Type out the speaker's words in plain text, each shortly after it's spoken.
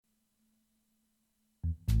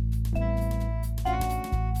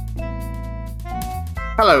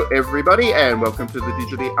Hello, everybody, and welcome to the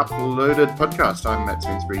Digitally Uploaded podcast. I'm Matt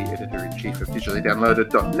Sainsbury, Editor-in-Chief of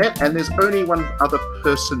DigitallyDownloaded.net, and there's only one other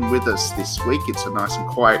person with us this week. It's a nice and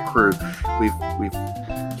quiet crew. We've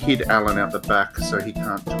hid Alan out the back, so he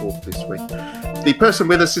can't talk this week. The person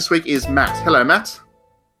with us this week is Matt. Hello, Matt.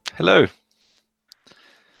 Hello.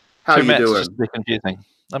 How are you doing? Just a bit confusing.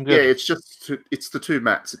 I'm good. Yeah, it's the two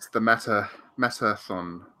Matts. It's the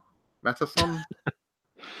Matathon. Matathon?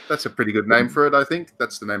 That's a pretty good name for it, I think.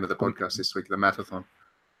 That's the name of the podcast this week, the Matathon.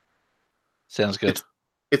 Sounds good.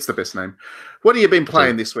 It's the best name. What have you been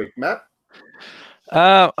playing this week, Matt?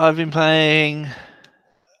 I've been playing...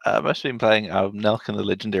 mostly been playing Nelk and the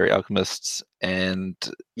Legendary Alchemists and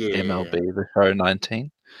MLB The Show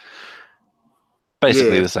 19.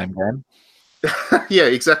 Basically the same game. Yeah,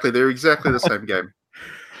 exactly. They're exactly the same game.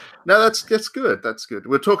 No, that's good. That's good.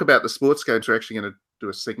 We'll talk about the sports games. We're actually going to do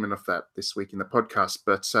a segment of that this week in the podcast.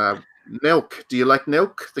 But Nelk, do you like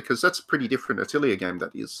Nelk? Because that's a pretty different Atelier game, that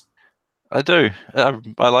is. I do.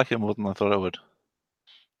 I like it more than I thought I would.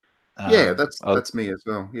 Yeah, that's me as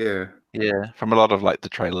well. Yeah. Yeah, from a lot of like the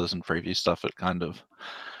trailers and preview stuff,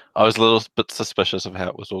 I was a little bit suspicious of how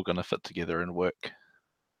it was all going to fit together and work.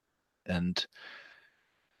 And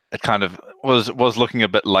it kind of was looking a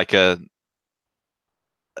bit like a...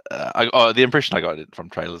 the impression I got from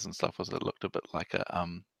trailers and stuff was it looked a bit like a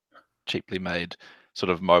cheaply made sort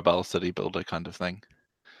of mobile city builder kind of thing,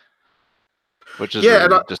 which is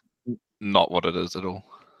just not what it is at all.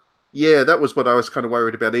 Yeah, that was what I was kind of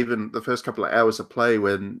worried about. Even the first couple of hours of play,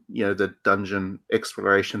 when the dungeon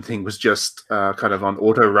exploration thing was just kind of on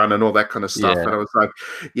auto run and all that kind of stuff, and I was like,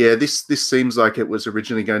 this seems like it was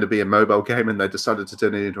originally going to be a mobile game, and they decided to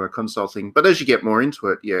turn it into a console thing. But as you get more into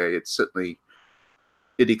it,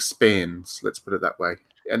 it expands, let's put it that way.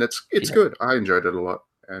 And it's good. I enjoyed it a lot.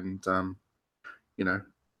 And, a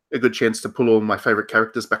good chance to pull all my favorite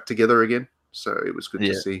characters back together again. So it was good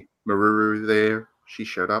to see Maruru there. She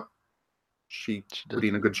showed up. She put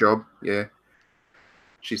in a good job. Yeah.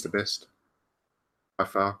 She's the best. By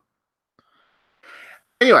far.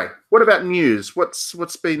 Anyway, what about news? What's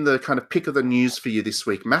been the kind of pick of the news for you this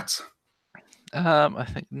week, Matt? I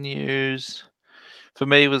think news for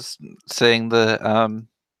me was seeing the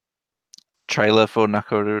trailer for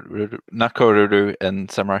Nakoruru in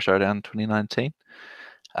Samurai Showdown 2019.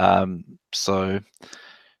 So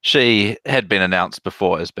she had been announced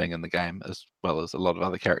before as being in the game, as well as a lot of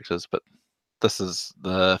other characters, but this is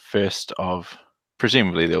the first of,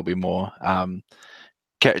 presumably there'll be more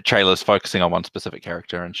trailers focusing on one specific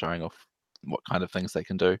character and showing off what kind of things they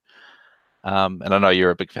can do. And I know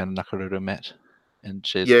you're a big fan of Nakoruru, Matt, and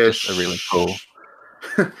she's just a really cool...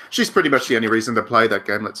 She's pretty much the only reason to play that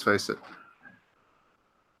game, let's face it.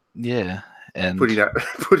 Yeah, and putting out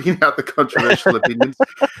the controversial opinions.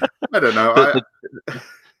 I don't know.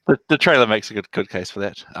 The trailer makes a good case for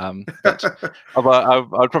that. But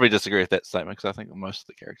I'd probably disagree with that statement, because I think most of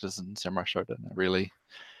the characters in Samurai Shodown are really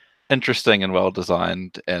interesting and well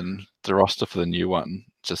designed, and the roster for the new one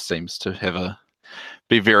just seems to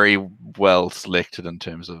be very well selected in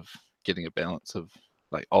terms of getting a balance of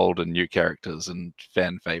like old and new characters and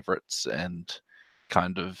fan favorites and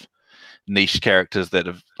kind of niche characters that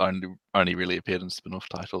have only really appeared in spin-off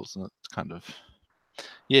titles, and it's kind of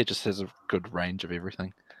just has a good range of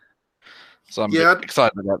everything. So I'm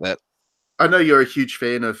excited about that. I know you're a huge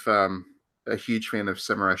fan of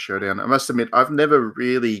Samurai Showdown. I must admit, I've never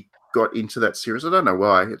really got into that series. I don't know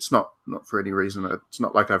why. It's not for any reason. It's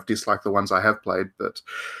not like I've disliked the ones I have played, but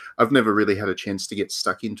I've never really had a chance to get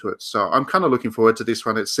stuck into it. So I'm kind of looking forward to this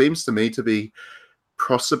one. It seems to me to be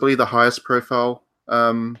possibly the highest profile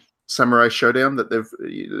Samurai Showdown that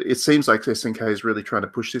it seems like SNK is really trying to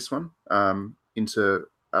push this one into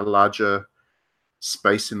a larger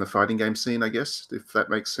space in the fighting game scene, I guess, if that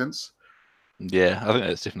makes sense. Yeah, I think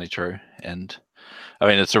that's definitely true. And I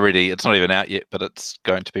mean, it's not even out yet, but it's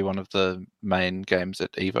going to be one of the main games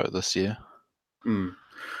at EVO this year.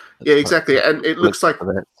 Yeah, exactly. And it looks like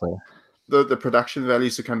the production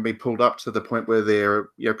values are going to be pulled up to the point where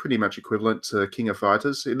they're pretty much equivalent to King of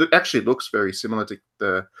Fighters. It actually looks very similar to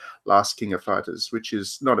the last King of Fighters, which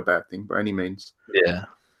is not a bad thing by any means. Yeah.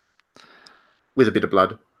 With a bit of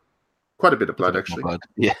blood. Quite a bit of blood, actually.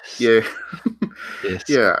 Yes. Yeah. Yes.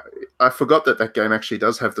 Yeah. I forgot that game actually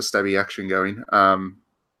does have the stabby action going.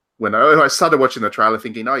 When I started watching the trailer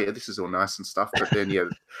thinking, oh yeah, this is all nice and stuff, but then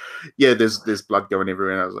there's blood going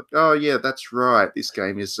everywhere, and I was like, oh yeah, that's right. This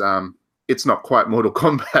game is it's not quite Mortal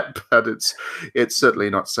Kombat, but it's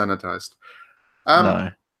certainly not sanitized.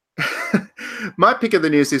 No. My pick of the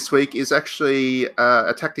news this week is actually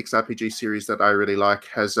a tactics RPG series that I really like.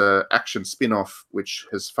 Has a action spin-off which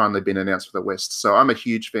has finally been announced for the West. So I'm a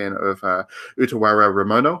huge fan of Utawara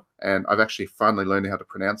Ramono, and I've actually finally learned how to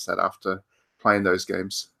pronounce that after playing those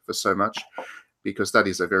games for so much, because that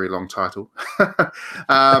is a very long title.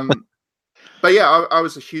 But yeah, I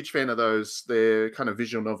was a huge fan of those. They're kind of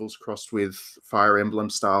visual novels crossed with Fire Emblem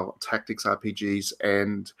style tactics RPGs,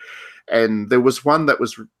 and there was one that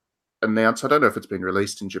was announced. I don't know if it's been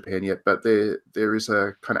released in Japan yet, but there is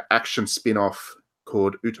a kind of action spin-off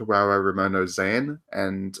called Utawara Ramono Zan,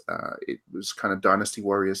 and it was kind of Dynasty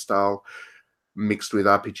Warrior style mixed with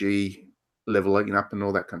RPG leveling up and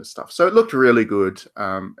all that kind of stuff. So it looked really good,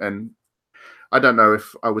 and I don't know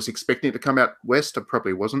if I was expecting it to come out West. I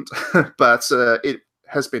probably wasn't, but it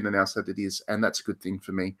has been announced that it is, and that's a good thing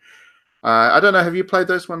for me. I don't know. Have you played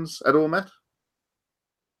those ones at all, Matt?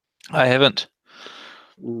 I haven't.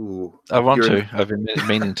 Ooh, I want to. I've been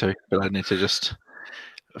meaning to, but I need to just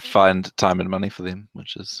find time and money for them,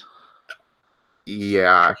 which is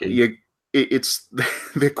tricky. It's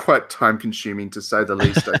they're quite time consuming, to say the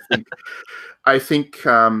least. I think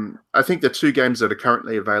the two games that are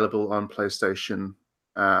currently available on PlayStation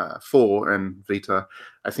 4 and Vita,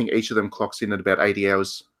 I think each of them clocks in at about 80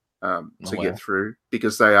 hours to get through,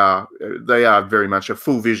 because they are very much a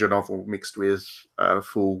full visual novel mixed with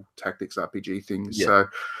full tactics RPG things. Yeah. So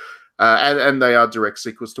and they are direct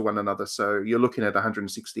sequels to one another. So you're looking at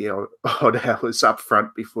 160 odd hours up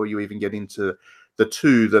front before you even get into the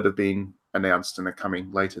two that have been announced and are coming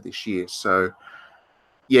later this year. So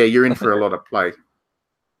yeah, you're in for a lot of play.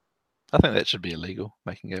 I think that should be illegal,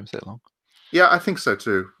 making games that long. Yeah, I think so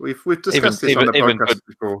too. We've discussed this on the podcast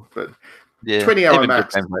before, but yeah, 20-hour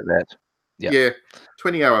max. Games like that. Yeah,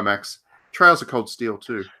 20-hour max. Trails of Cold Steel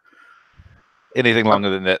too. Anything longer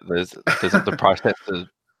than that, there's the price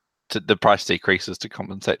the price decreases to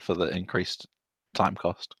compensate for the increased time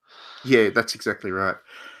cost. Yeah, that's exactly right.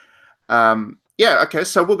 Yeah, okay,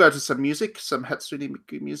 so we'll go to some music, some Hatsune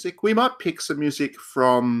Miku music. We might pick some music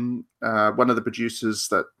from one of the producers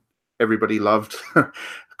that everybody loved.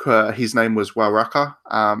 His name was Waraka.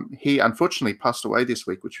 He unfortunately passed away this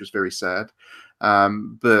week, which was very sad.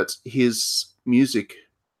 But his music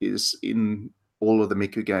is in all of the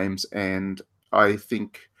Miku games, and I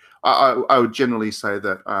think I would generally say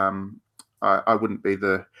that I wouldn't be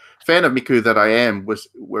the fan of Miku that I am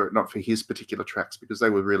were it not for his particular tracks, because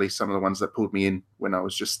they were really some of the ones that pulled me in when I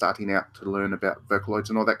was just starting out to learn about Vocaloids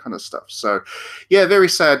and all that kind of stuff. So yeah, very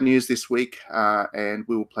sad news this week, and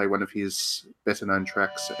we will play one of his better known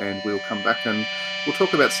tracks, and we'll come back and we'll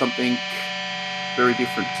talk about something very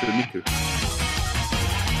different to Miku.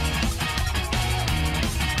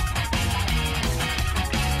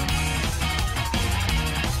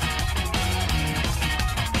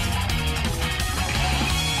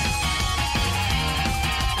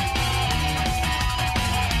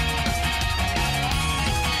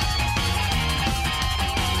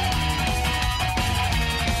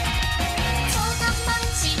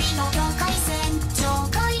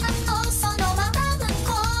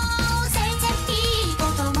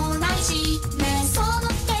 し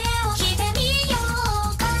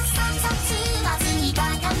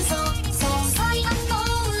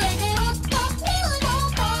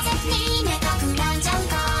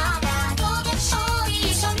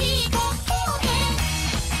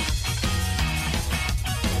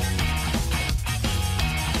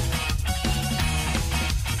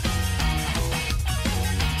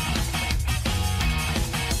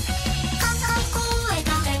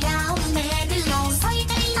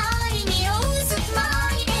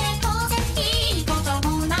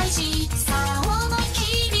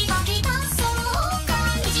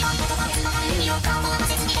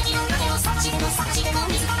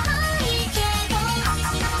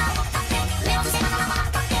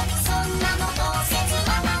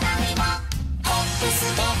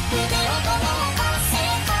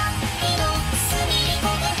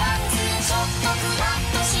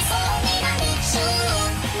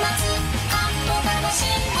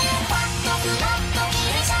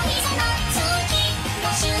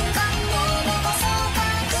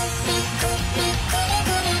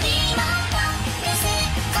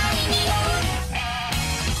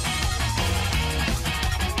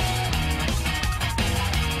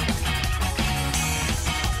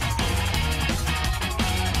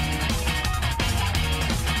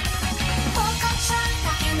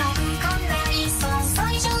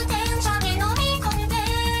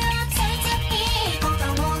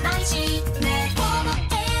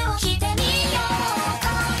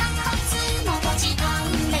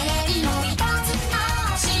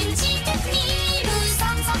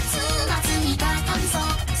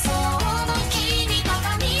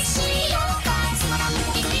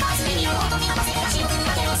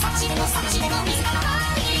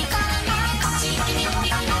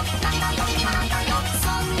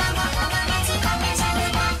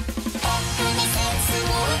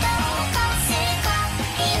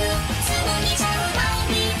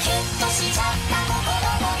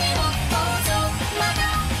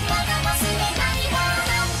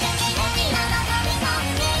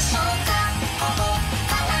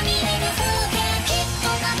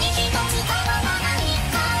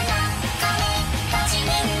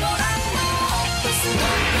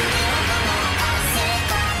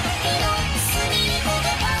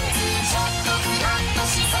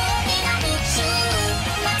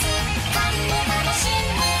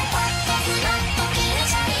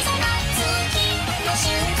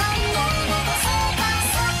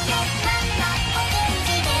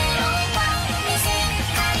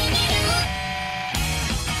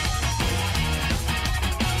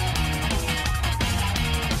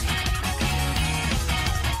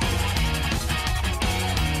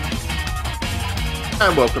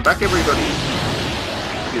And welcome back, everybody.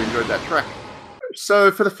 Hope you enjoyed that track. So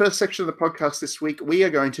for the first section of the podcast this week, we are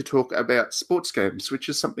going to talk about sports games, which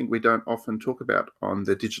is something we don't often talk about on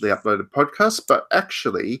the digitally uploaded podcast, but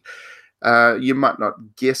actually you might not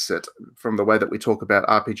guess it from the way that we talk about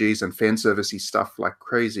RPGs and fan servicey stuff like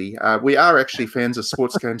crazy. We are actually fans of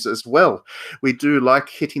sports games as well. We do like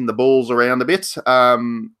hitting the balls around a bit.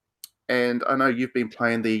 And I know you've been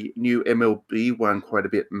playing the new MLB one quite a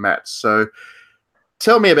bit, Matt. So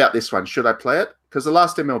tell me about this one. Should I play it? Because the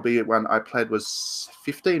last MLB one I played was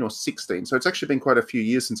 15 or 16. So it's actually been quite a few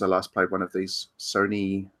years since I last played one of these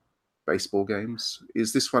Sony baseball games.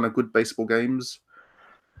 Is this one a good baseball games?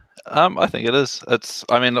 I think it is.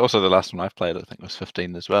 Also the last one I've played, I think, was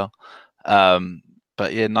 15 as well.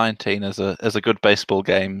 But yeah, 19 is a good baseball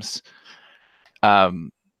games.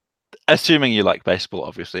 Assuming you like baseball,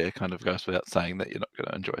 obviously, it kind of goes without saying that you're not going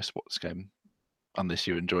to enjoy a sports game unless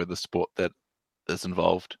you enjoy the sport that is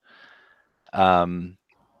involved. And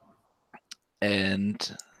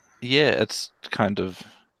yeah, it's kind of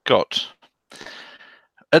got.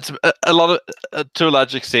 It's a lot of, to a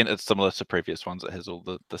large extent, it's similar to previous ones. It has all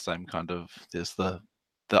the same kind of. There's the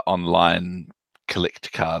online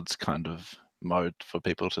collect cards kind of mode for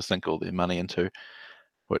people to sink all their money into,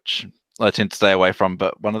 which I tend to stay away from.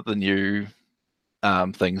 But one of the new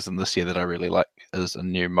things in this year that I really like is a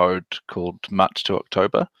new mode called March to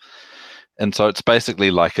October, and so it's basically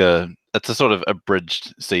like it's a sort of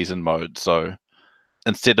abridged season mode. So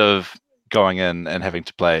instead of going in and having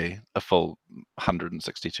to play a full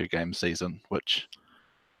 162 game season, which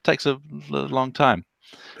takes a long time,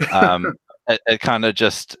 it kind of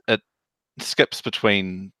just it skips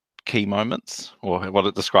between key moments, or what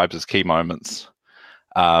it describes as key moments,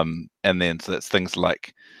 and then so that's things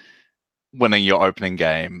like winning your opening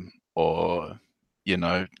game, or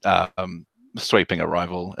sweeping a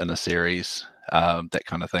rival in a series, that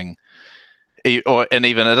kind of thing. And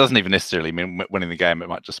even it doesn't even necessarily mean winning the game. It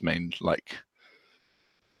might just mean like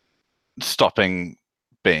stopping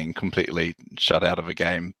being completely shut out of a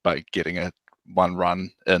game by getting a one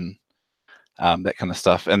run in, that kind of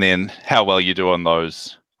stuff. And then how well you do on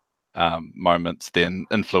those moments then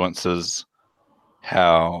influences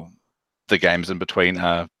how the games in between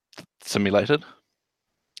are simulated.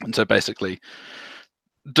 And so basically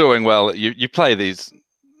doing well, you play these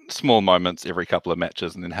small moments every couple of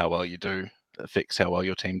matches, and then how well you do affects how well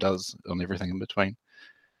your team does on everything in between.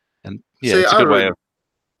 And yeah, it's a good way of.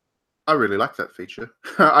 I really like that feature.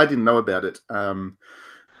 I didn't know about it.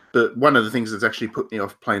 But one of the things that's actually put me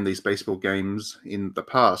off playing these baseball games in the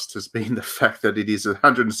past has been the fact that it is a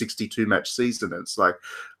 162 match season. It's like,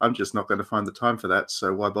 I'm just not going to find the time for that.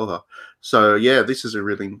 So why bother? So yeah, this is a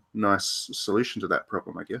really nice solution to that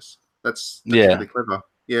problem, I guess. That's really clever.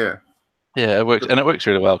 Yeah. Yeah, it works, and it works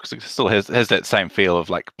really well because it still has that same feel of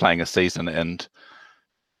like playing a season and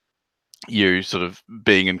you sort of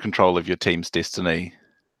being in control of your team's destiny.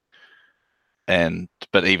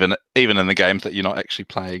 But even in the games that you're not actually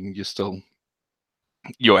playing,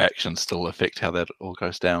 your actions still affect how that all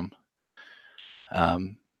goes down.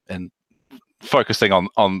 And focusing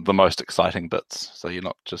on the most exciting bits, so you're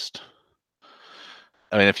not just.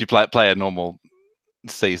 I mean, if you play a normal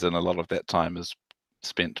season, a lot of that time is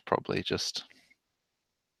spent probably just.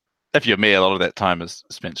 If you're me, a lot of that time is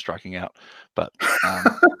spent striking out, but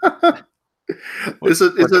which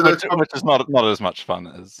is not as much fun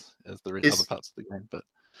as the rest other parts of the game. But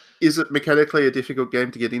is it mechanically a difficult game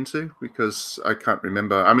to get into? Because I can't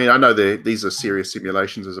remember. I mean, I know these are serious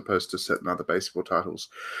simulations as opposed to certain other baseball titles,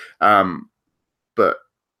 but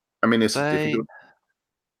I mean, is it difficult?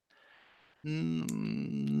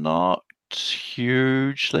 Not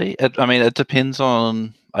hugely. It depends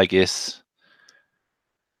on, I guess,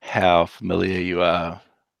 how familiar you are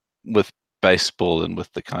with baseball and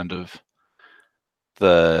with the kind of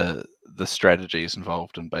the strategies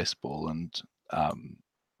involved in baseball. And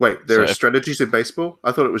wait, there are strategies in baseball?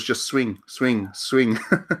 I thought it was just swing.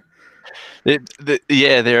 There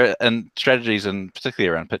are, and strategies, and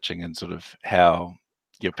particularly around pitching and sort of how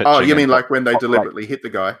you're pitching. Oh, you mean like when they deliberately hit the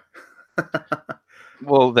guy?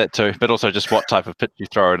 Well, that too, but also just what type of pitch you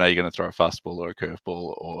throw, and are you going to throw a fastball or a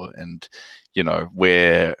curveball, and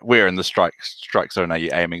where in the strike zone are you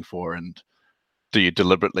aiming for, and do you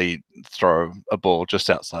deliberately throw a ball just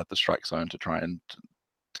outside the strike zone to try and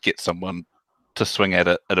get someone to swing at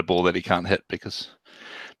a ball that he can't hit because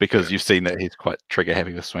you've seen that he's quite trigger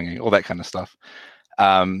heavy with swinging, all that kind of stuff.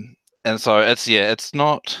 And so it's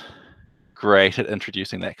not great at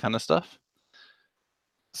introducing that kind of stuff.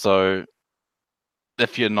 So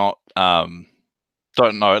if you're not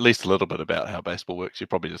don't know at least a little bit about how baseball works, you're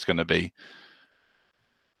probably just going to be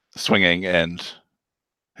swinging and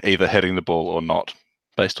either hitting the ball or not,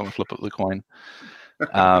 based on the flip of the coin.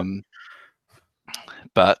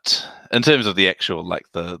 But in terms of the actual, like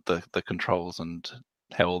the controls and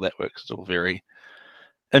how all that works, it all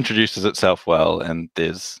introduces itself well, and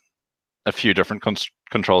there's a few different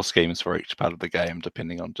control schemes for each part of the game,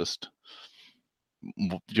 depending on just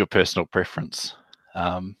your personal preference.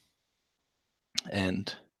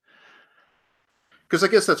 And because I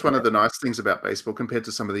guess that's one of the nice things about baseball compared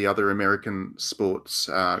to some of the other American sports.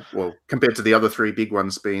 Well, compared to the other three big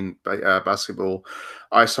ones being basketball,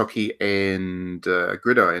 ice hockey, and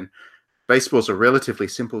gridiron. Baseball's a relatively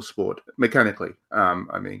simple sport mechanically.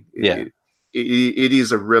 I mean, it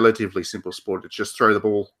is a relatively simple sport. It's just throw the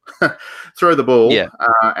ball,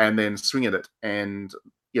 and then swing at it, and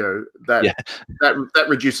that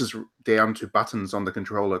reduces down to buttons on the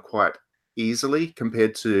controller quite easily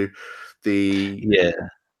compared to the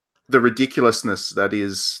ridiculousness that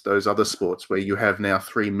is those other sports where you have now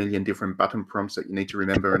 3 million different button prompts that you need to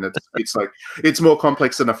remember, and it's like it's more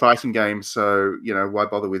complex than a fighting game. So why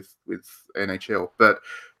bother with NHL? But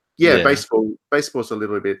baseball's a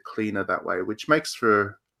little bit cleaner that way, which makes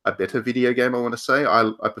for a better video game. I want to say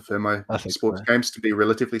I prefer my sports games to be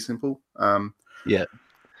relatively simple. And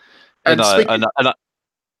sorry, go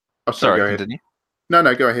ahead. Continue.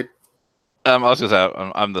 No, go ahead. I was going to say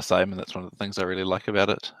I'm the same, and that's one of the things I really like about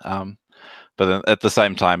it. But then at the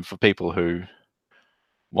same time, for people who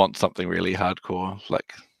want something really hardcore,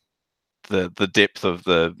 like the depth of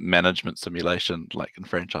the management simulation, like in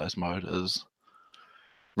franchise mode, is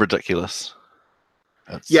ridiculous.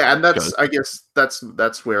 And I guess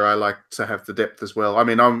that's where I like to have the depth as well. I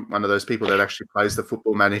mean, I'm one of those people that actually plays the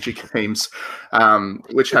Football Manager games,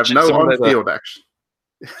 which have no on-field action.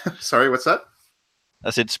 Sorry, what's that? I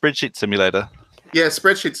said Spreadsheet Simulator. Yeah,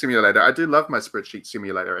 Spreadsheet Simulator. I do love my Spreadsheet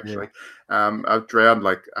Simulator, actually. I've drowned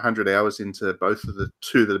like 100 hours into both of the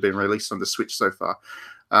two that have been released on the Switch so far,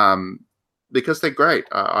 because they're great.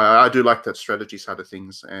 I do like that strategy side of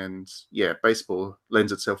things. And baseball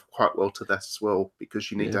lends itself quite well to that as well, because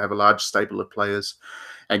you need to have a large stable of players,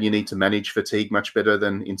 and you need to manage fatigue much better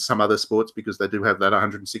than in some other sports, because they do have that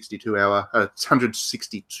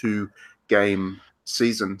 162 game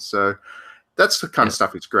season. So that's the kind of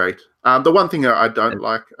stuff. It's great. The one thing I don't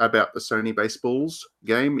like about the Sony Baseballs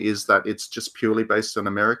game is that it's just purely based on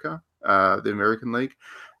America, the American League.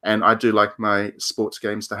 And I do like my sports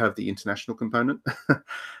games to have the international component.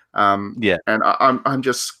 And I'm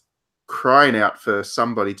just crying out for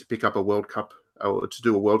somebody to pick up a World Cup, or to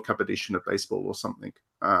do a World Cup edition of baseball or something,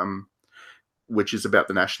 which is about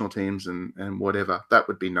the national teams and whatever. That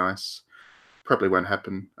would be nice. Probably won't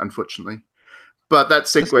happen, unfortunately. But that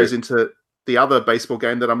segues into the other baseball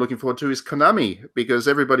game that I'm looking forward to is Konami, because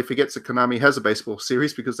everybody forgets that Konami has a baseball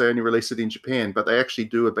series because they only release it in Japan, but they actually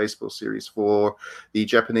do a baseball series for the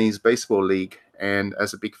Japanese Baseball League. And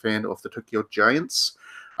as a big fan of the Tokyo Giants,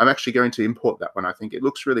 I'm actually going to import that one. I think it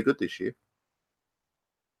looks really good this year.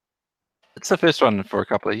 It's the first one for a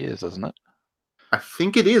couple of years, isn't it? I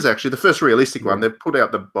think it is actually the first realistic one. They've put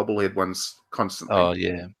out the bobblehead ones constantly. Oh,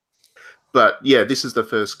 yeah. But yeah, this is the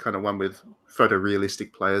first kind of one with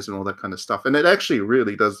photorealistic players and all that kind of stuff, and it actually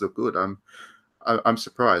really does look good. I'm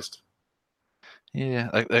surprised. Yeah,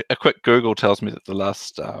 a quick Google tells me that the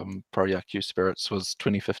last Pro Yaku Spirits was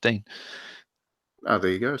 2015. Oh,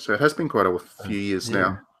 there you go. So it has been quite a few years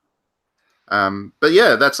now. But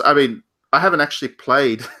yeah, I mean, I haven't actually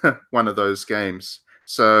played one of those games,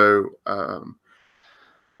 so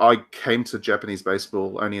I came to Japanese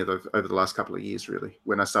baseball only over the last couple of years, really,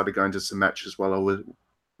 when I started going to some matches when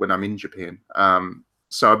I'm in Japan.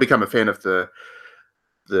 So I've become a fan of the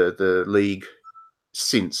league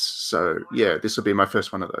since. So yeah, this will be my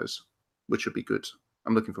first one of those, which would be good.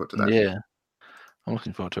 I'm looking forward to that. Yeah, I'm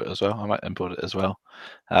looking forward to it as well. I might import it as well.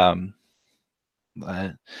 I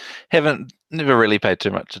never really paid too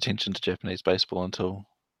much attention to Japanese baseball until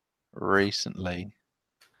recently,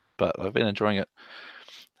 but I've been enjoying it.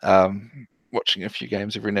 Watching a few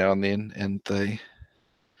games every now and then, and they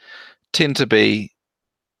tend to be,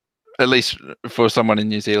 at least for someone in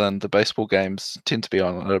New Zealand, the baseball games tend to be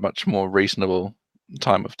on at a much more reasonable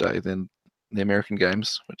time of day than the American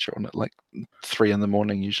games, which are on at like 3 a.m.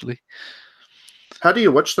 usually. How do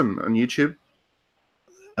you watch them on YouTube?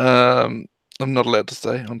 I'm not allowed to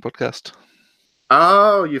say on podcast.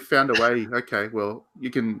 Oh, you found a way. Okay, well, you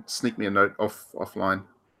can sneak me a note offline,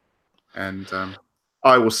 and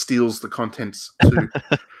I will steals the contents too.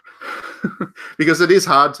 Because it is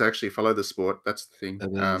hard to actually follow the sport. That's the thing.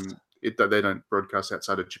 they don't broadcast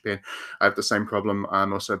outside of Japan. I have the same problem.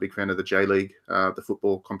 I'm also a big fan of the J League, the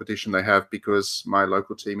football competition they have, because my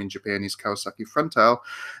local team in Japan is Kawasaki Frontale,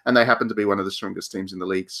 and they happen to be one of the strongest teams in the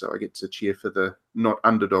league. So I get to cheer for the not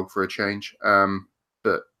underdog for a change.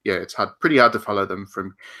 But yeah, it's pretty hard to follow them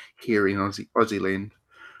from here in Aussie land.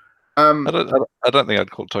 I don't think I'd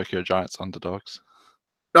call Tokyo Giants underdogs.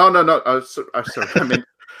 No. I'm sorry. I mean,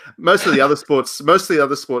 most of the other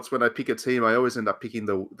sports, when I pick a team, I always end up picking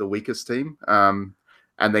the weakest team, and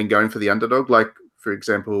then going for the underdog. Like, for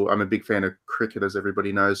example, I'm a big fan of cricket, as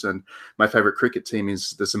everybody knows, and my favorite cricket team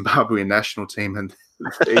is the Zimbabwean national team, and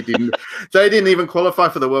they didn't even qualify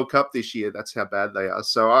for the World Cup this year. That's how bad they are.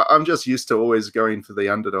 So I'm just used to always going for the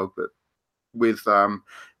underdog. But with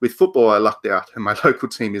football, I lucked out, and my local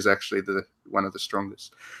team is actually one of the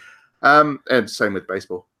strongest. And same with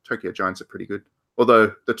baseball. Tokyo Giants are pretty good.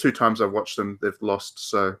 Although the 2 times I've watched them, they've lost.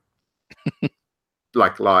 So,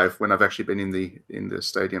 like live, when I've actually been in the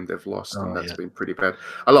stadium, they've lost, and that's been pretty bad.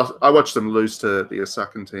 I watched them lose to the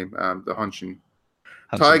Osakan team, the Honshin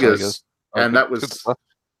Tigers, and that was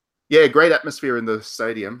great atmosphere in the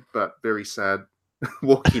stadium, but very sad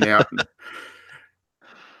walking out.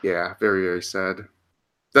 Yeah, very, very sad.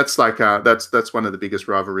 That's like that's one of the biggest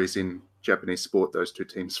rivalries in Japanese sport, those 2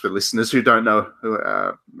 teams. For listeners who don't know, who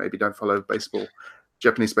maybe don't follow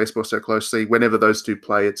Japanese baseball so closely, whenever those 2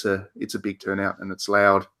 play, it's a big turnout, and it's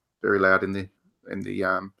loud, very loud in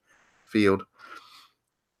the field.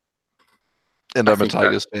 And I'm a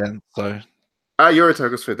Tigers fan, so. You're a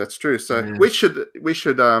Tigers fan. That's true. So yeah. we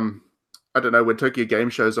should I don't know, when Tokyo Game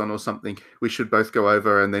Show's on or something, we should both go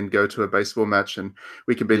over and then go to a baseball match, and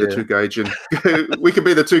we can be the 2 Gaijin. We could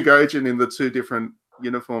be the 2 Gaijin in the 2 different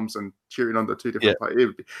uniforms and cheering on the 2 different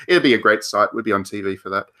players. It'd be a great sight. We'd be on TV for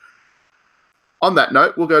that. On that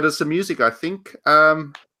note, we'll go to some music, I think.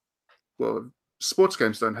 Well, sports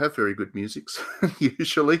games don't have very good musics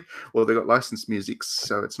usually, or they've got licensed musics,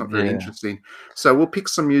 so it's not very interesting. So we'll pick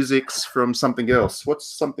some musics from something else. What's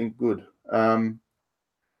something good?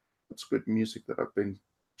 What's good music that I've been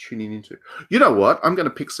tuning into? You know what? I'm going to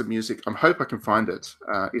pick some music. I hope I can find it,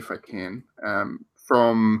 if I can,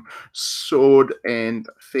 from Sword and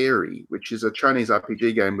Fairy, which is a Chinese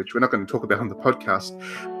RPG game, which we're not going to talk about on the podcast,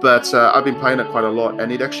 but I've been playing it quite a lot, and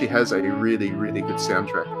it actually has a really, really good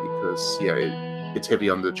soundtrack because, it's heavy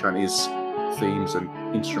on the Chinese themes and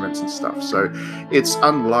instruments and stuff. So it's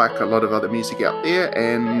unlike a lot of other music out there,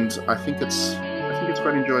 and I think it's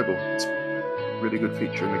quite enjoyable. It's really good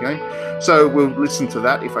feature in the game. So we'll listen to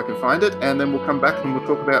that if I can find it, and then we'll come back and we'll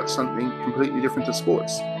talk about something completely different to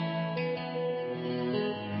sports.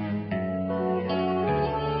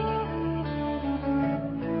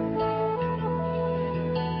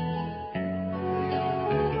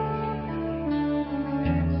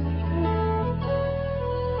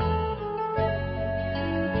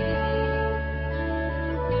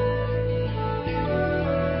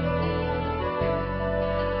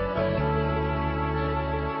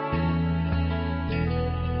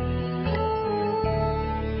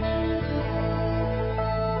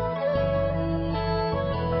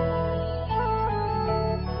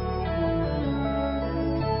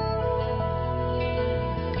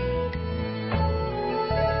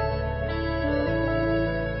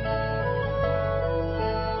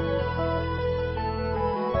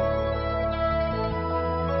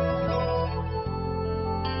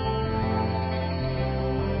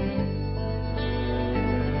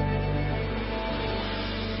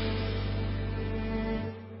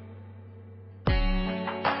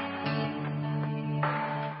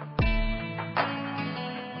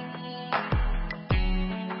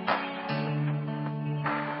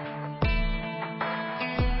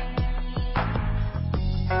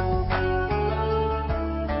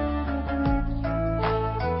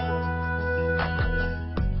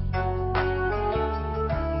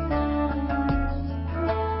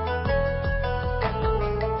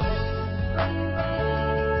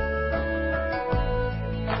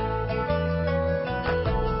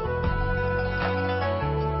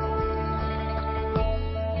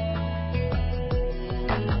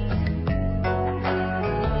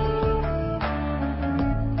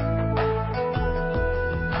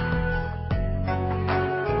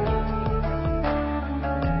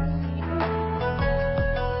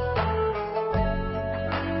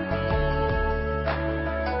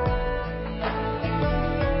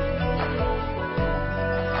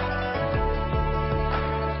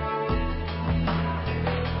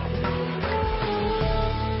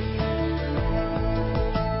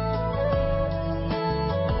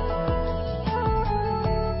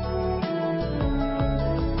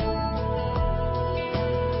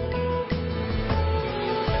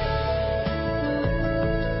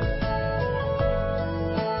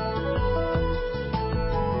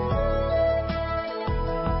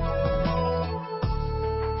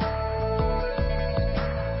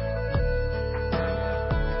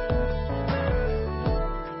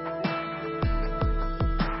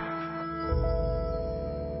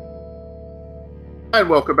 And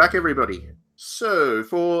welcome back, everybody. So,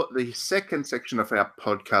 for the second section of our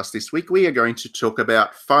podcast this week, we are going to talk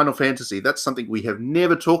about Final Fantasy. That's something we have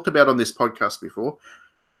never talked about on this podcast before,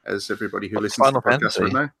 as everybody who listens Final to the podcast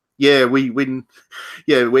would Fantasy? know. Yeah,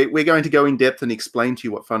 we're going to go in depth and explain to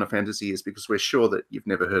you what Final Fantasy is, because we're sure that you've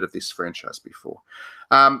never heard of this franchise before.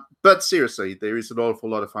 But seriously, there is an awful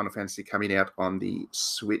lot of Final Fantasy coming out on the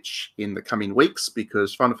Switch in the coming weeks,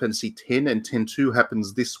 because Final Fantasy X and X-2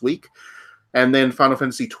 happens this week. And then Final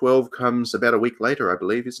Fantasy 12 comes about a week later, I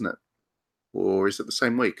believe, isn't it? Or is it the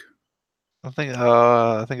same week? I think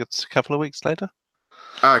it's a couple of weeks later.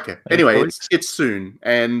 Okay. Maybe Anyway, 4 weeks. it's soon.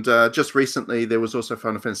 And just recently, there was also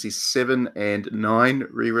Final Fantasy 7 and 9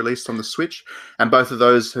 re-released on the Switch. And both of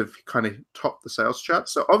those have kind of topped the sales chart.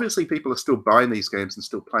 So obviously, people are still buying these games and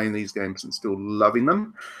still playing these games and still loving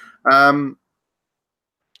them. And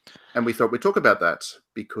we thought we'd talk about that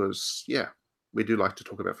because, yeah, we do like to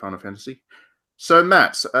talk about Final Fantasy. So,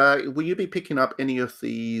 Matt, will you be picking up any of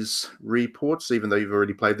these reports, even though you've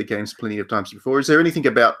already played the games plenty of times before? Is there anything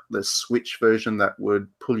about the Switch version that would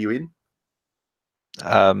pull you in?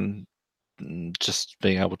 Just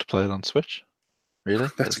being able to play it on Switch, really.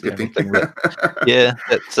 That's a the good only thing. Yeah,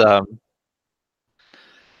 it's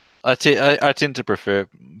I tend to prefer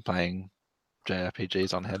playing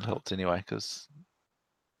JRPGs on handhelds anyway, because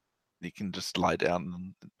you can just lie down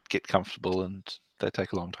and get comfortable, and they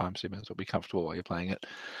take a long time, so you might as well be comfortable while you're playing it.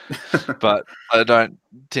 But I don't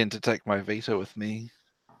tend to take my Vita with me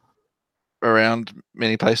around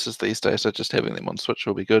many places these days, so just having them on Switch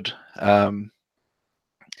will be good. I've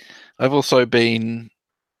also been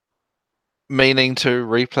meaning to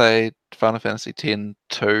replay Final Fantasy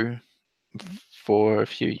X-2 for a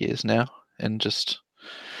few years now, and just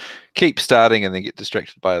keep starting and then get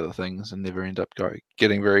distracted by other things and never end up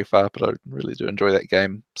getting very far. But I really do enjoy that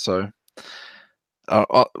game, so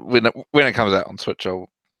when it comes out on Switch, I'm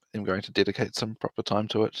going to dedicate some proper time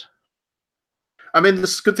to it. I mean,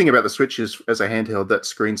 the good thing about the Switch is, as a handheld, that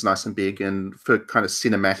screen's nice and big, and for kind of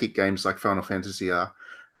cinematic games like Final Fantasy are,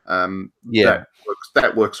 Yeah,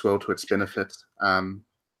 that works well to its benefit. And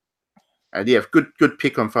yeah, good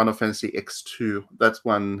pick on Final Fantasy X-2. That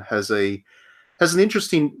one has an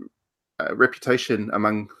interesting reputation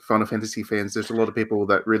among Final Fantasy fans. There's a lot of people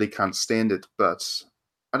that really can't stand it, but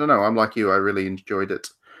I don't know. I'm like you. I really enjoyed it.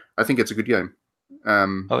 I think it's a good game. I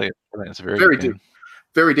think it's a very very good game.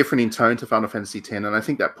 very different in tone to Final Fantasy X, and I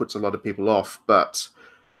think that puts a lot of people off. But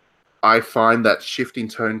I find that shift in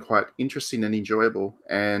tone quite interesting and enjoyable,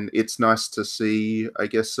 and it's nice to see, I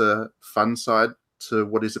guess, a fun side to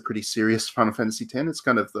what is a pretty serious Final Fantasy X. It's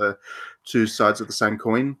kind of the two sides of the same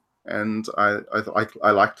coin, and I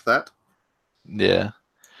liked that. Yeah,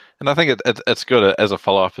 and I think it's good as a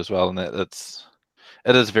follow up as well, and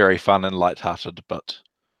it is very fun and lighthearted, but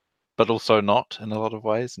also not in a lot of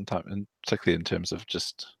ways, and particularly in terms of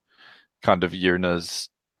just kind of Yuna's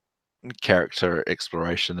character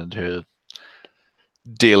exploration and her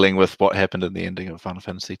dealing with what happened in the ending of Final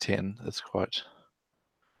Fantasy X is quite,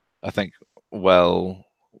 I think, well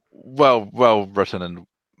written and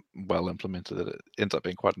well implemented. That it ends up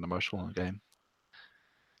being quite an emotional game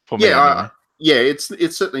for me, anyway.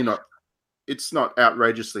 It's certainly not. It's not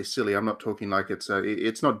outrageously silly. I'm not talking like it's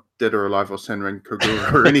not Dead or Alive or Senran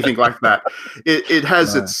Kagura or anything like that. It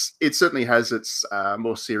has No. it certainly has its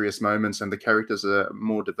more serious moments, and the characters are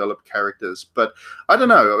more developed characters. But I don't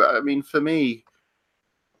know. I mean, for me,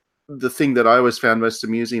 the thing that I always found most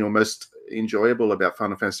amusing or most enjoyable about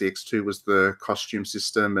Final Fantasy X-2 was the costume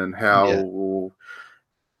system and how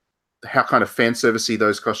kind of fan servicey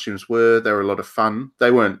those costumes were. They were a lot of fun.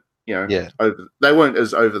 They weren't, they weren't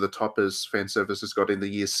as over the top as fan service has got in the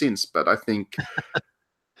years since. But I think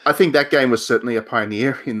that game was certainly a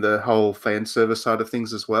pioneer in the whole fan service side of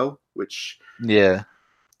things as well, which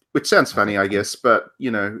sounds funny, I guess. But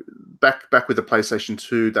back with the PlayStation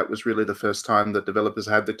 2, that was really the first time that developers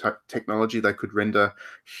had the technology they could render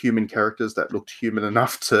human characters that looked human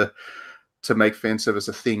enough to make fan service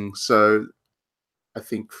a thing. So I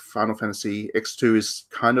think Final Fantasy X-2 is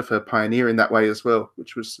kind of a pioneer in that way as well,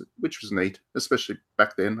 which was neat, especially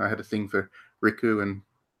back then. I had a thing for Riku, and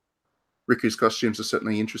Riku's costumes are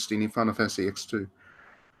certainly interesting in Final Fantasy X-2.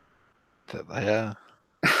 That they are.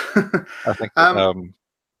 I think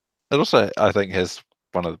it also, I think, has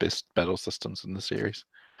one of the best battle systems in the series.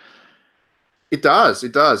 It does,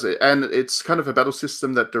 and it's kind of a battle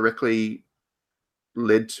system that directly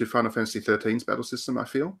led to Final Fantasy 13's battle system, I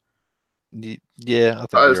feel. Yeah, I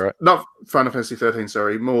think you're right. Not Final Fantasy 13,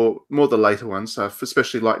 sorry, more the later ones,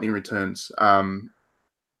 especially Lightning Returns. I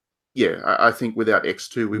think without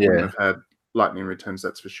X2 we wouldn't have had Lightning Returns,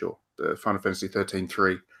 that's for sure. The Final Fantasy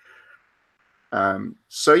 13-3.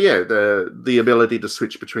 So yeah, the ability to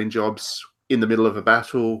switch between jobs in the middle of a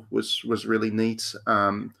battle was really neat.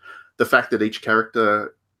 The fact that each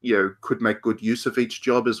character could make good use of each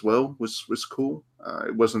job as well was cool.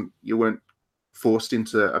 It wasn't you weren't forced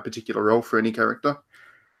into a particular role for any character.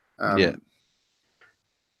 Yeah.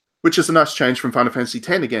 Which is a nice change from Final Fantasy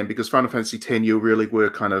X again, because Final Fantasy X you really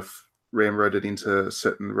were kind of ramroded into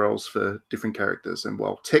certain roles for different characters. And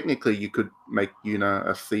while technically you could make Yuna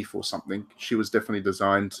a thief or something, she was definitely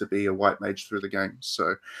designed to be a white mage through the game.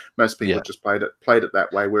 So most people just played it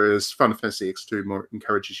that way, whereas Final Fantasy X2 more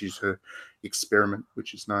encourages you to experiment,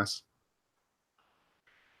 which is nice.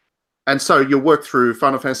 And so you'll work through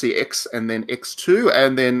Final Fantasy X and then X2,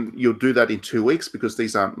 and then you'll do that in 2 weeks, because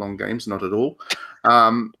these aren't long games, not at all.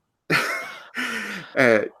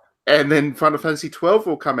 And then Final Fantasy 12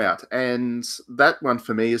 will come out, and that one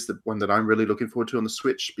for me is the one that I'm really looking forward to on the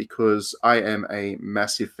Switch, because I am a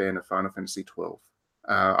massive fan of Final Fantasy 12.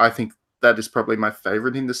 I think that is probably my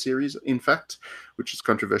favorite in the series, in fact, which is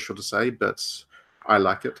controversial to say, but I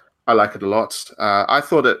like it. I like it a lot. I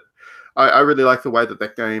really like the way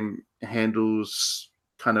that game handles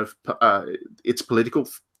kind of its political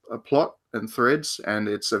plot and threads, and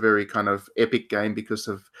it's a very kind of epic game because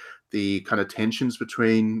of the kind of tensions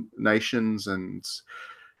between nations, and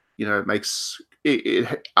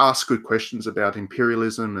it asks good questions about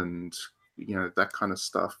imperialism and that kind of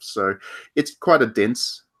stuff. So it's quite a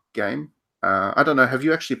dense game. I don't know, have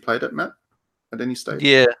you actually played it, Matt, at any stage?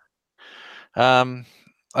 Yeah. I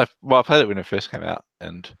played it when it first came out,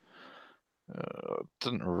 and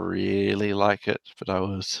didn't really like it, but I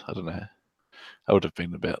don't know, I would have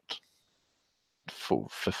been about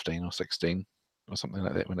 15 or 16 or something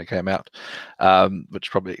like that when it came out,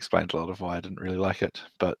 which probably explained a lot of why I didn't really like it.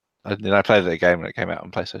 But then I played that game when it came out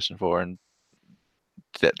on PlayStation 4, and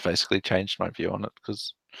that basically changed my view on it,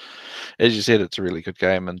 because, as you said, it's a really good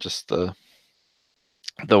game, and just the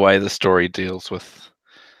way the story deals with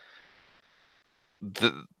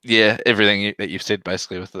everything that you've said,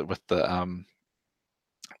 basically, with the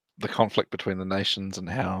conflict between the nations, and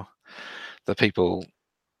how the people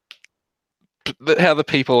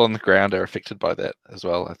on the ground are affected by that as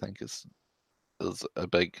well, I think is a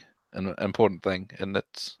big and important thing. And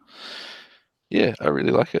that's, I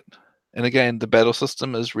really like it. And again, the battle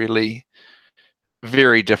system is really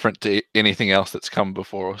very different to anything else that's come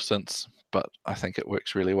before or since, but I think it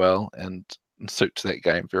works really well and suits that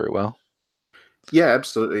game very well. Yeah,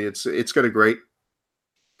 absolutely. It's got a great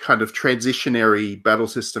kind of transitionary battle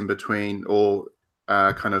system between, or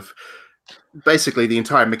kind of basically the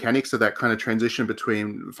entire mechanics of that kind of transition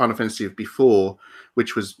between Final Fantasy of before,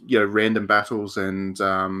 which was random battles and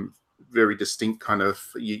very distinct kind of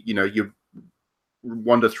you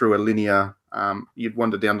wander through a linear, you'd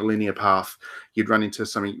wander down the linear path, you'd run into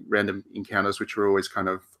some random encounters which were always kind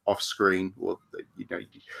of off screen, or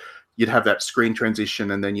you'd have that screen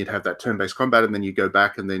transition, and then you'd have that turn-based combat, and then you go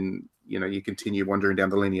back, and then you continue wandering down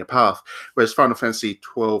the linear path. Whereas Final Fantasy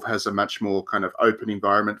 12 has a much more kind of open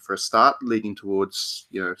environment for a start, leading towards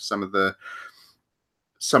some of the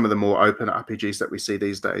more open RPGs that we see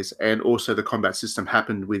these days. And also the combat system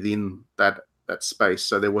happened within that space,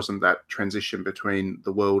 so there wasn't that transition between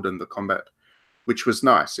the world and the combat, which was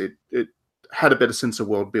nice. It had a better sense of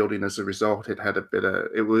world building as a result. It had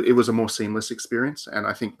it was a more seamless experience, and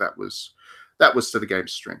I think that was to the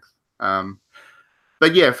game's strength.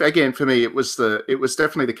 But yeah, again, for me, it was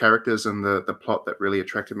definitely the characters and the plot that really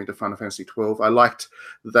attracted me to Final Fantasy 12. I liked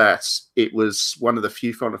that it was one of the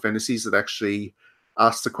few Final Fantasies that actually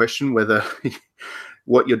asked the question whether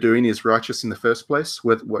what you're doing is righteous in the first place,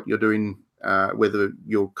 whether what you're doing, whether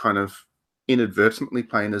you're kind of inadvertently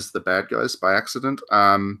playing as the bad guys by accident,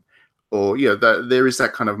 or there is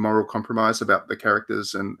that kind of moral compromise about the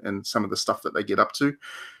characters and some of the stuff that they get up to,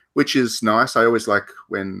 which is nice. I always like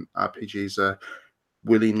when RPGs are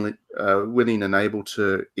willing and able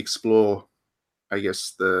to explore, I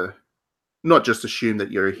guess, not just assume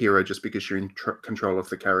that you're a hero just because you're in control of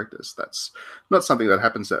the characters. That's not something that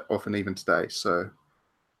happens that often even today. So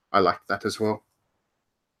I like that as well.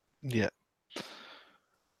 Yeah,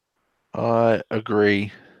 I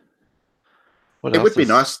agree. It would be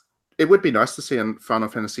nice. It would be nice to see in Final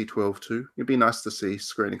Fantasy 12 too. It'd be nice to see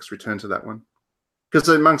Square Enix return to that one, because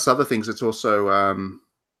amongst other things, it's also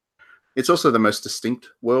the most distinct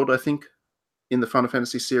world, I think, in the Final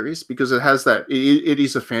Fantasy series, because it has that. It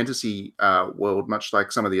is a fantasy world, much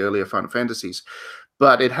like some of the earlier Final Fantasies,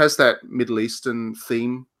 but it has that Middle Eastern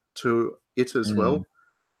theme to it as well,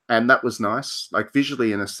 and that was nice. Like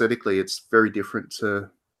visually and aesthetically, it's very different to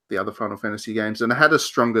the other Final Fantasy games, and it had a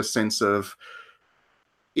stronger sense of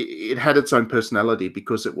it had its own personality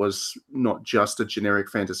because it was not just a generic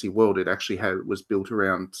fantasy world. It actually was built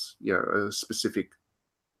around a specific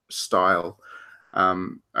style.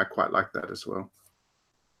 I quite like that as well.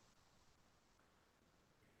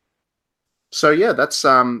 So yeah, that's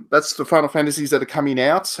the Final Fantasies that are coming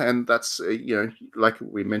out, and that's like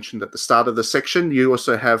we mentioned at the start of the section, you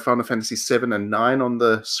also have Final Fantasy 7 and 9 on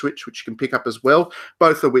the Switch, which you can pick up as well.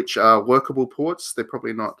 Both of which are workable ports. They're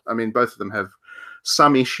probably not. I mean, both of them have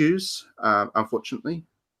some issues, unfortunately,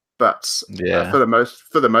 but for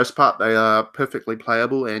the most part, they are perfectly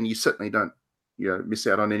playable, and you certainly don't miss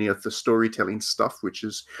out on any of the storytelling stuff, which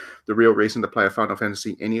is the real reason to play a Final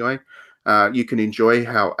Fantasy anyway. You can enjoy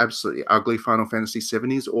how absolutely ugly Final Fantasy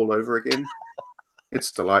VII is all over again.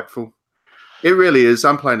 It's delightful. It really is.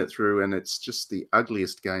 I'm playing it through, and it's just the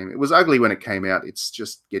ugliest game. It was ugly when it came out. It's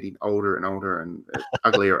just getting older and older and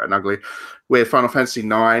uglier and uglier. Where Final Fantasy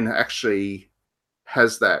IX actually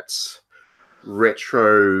has that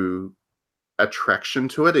retro attraction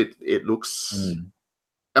to it. It looks...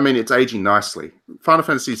 I mean, it's aging nicely. Final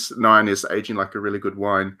Fantasy IX is aging like a really good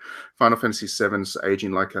wine. Final Fantasy VII is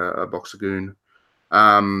aging like a box of goon.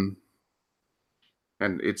 And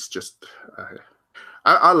it's just...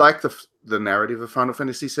 I like the narrative of Final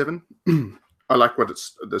Fantasy VII. I like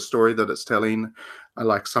the story that it's telling. I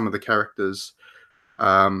like some of the characters.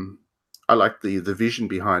 I like the vision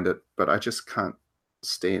behind it, but I just can't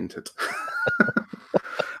stand it.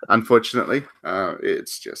 Unfortunately,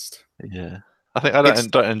 it's just... Yeah. I think I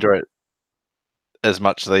don't enjoy it as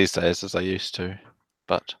much these days as I used to,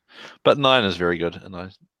 but 9 is very good, and I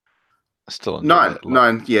still enjoy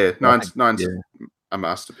it. Nine's a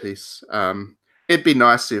masterpiece. It'd be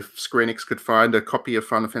nice if Square Enix could find a copy of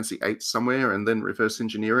Final Fantasy VIII somewhere and then reverse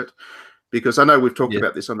engineer it, because I know we've talked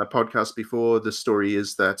about this on the podcast before. The story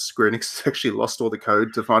is that Square Enix actually lost all the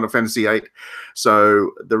code to Final Fantasy VIII.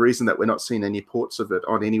 So the reason that we're not seeing any ports of it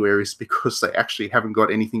on anywhere is because they actually haven't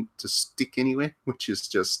got anything to stick anywhere, which is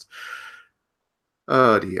just,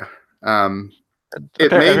 oh dear.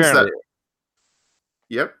 It means that...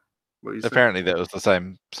 Yep. Apparently that was the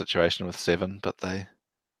same situation with 7, but they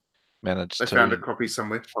managed to... They found a copy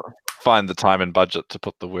somewhere. Find the time and budget to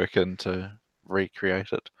put the work in to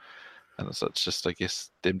recreate it. And so it's just, I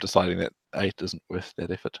guess, them deciding that 8 isn't worth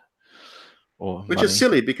that effort. Which is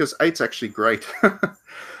silly, because 8's actually great.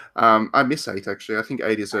 I miss 8, actually. I think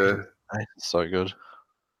 8 is so good.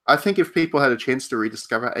 I think if people had a chance to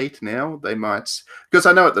rediscover 8 now, they might... Because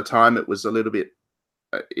I know at the time it was a little bit...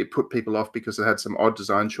 It put people off because it had some odd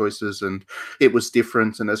design choices and it was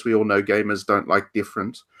different. And as we all know, gamers don't like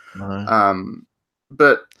different. No.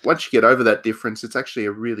 But once you get over that difference, it's actually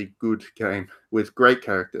a really good game with great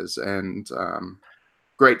characters and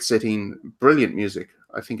great setting, brilliant music.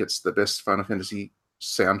 I think it's the best Final Fantasy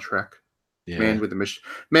soundtrack. Yeah. Man with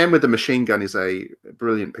the Machine Gun is a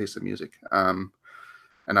brilliant piece of music. And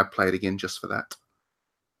I'd play it again just for that.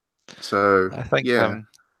 So, I think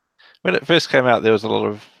when it first came out, there was a lot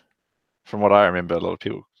of, from what I remember, a lot of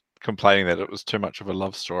people complaining that it was too much of a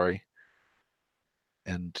love story.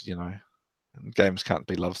 And, games can't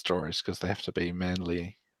be love stories because they have to be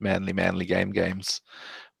manly games.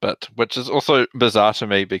 But which is also bizarre to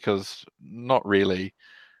me because not really,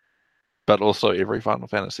 but also every Final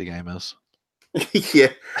Fantasy game is.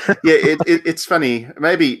 It's funny.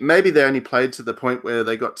 Maybe they only played to the point where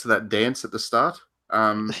they got to that dance at the start.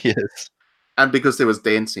 Yes. And because there was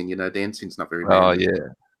dancing, dancing's not very manly. Oh yeah,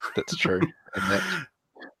 that's true. And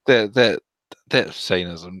that scene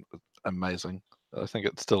is amazing. I think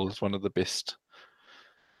it still is one of the best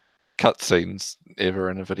cutscenes ever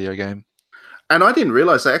in a video game. And I didn't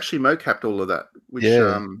realize they actually mocapped all of that, which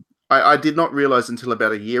I did not realize until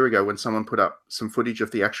about a year ago when someone put up some footage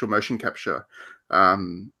of the actual motion capture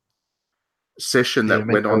session that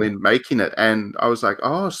went on in making it. And I was like,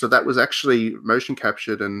 oh, so that was actually motion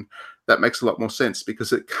captured, and that makes a lot more sense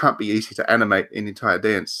because it can't be easy to animate an entire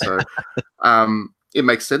dance. So it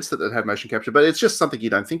makes sense that they'd have motion capture, but it's just something you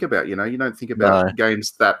don't think about, you don't think about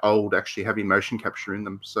games that old actually having motion capture in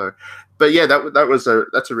them. So, but yeah, that's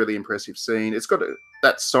a really impressive scene. It's got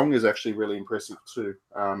that song is actually really impressive too.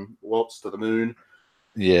 Waltz to the Moon.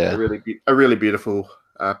 Yeah. A really beautiful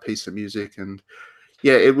piece of music. And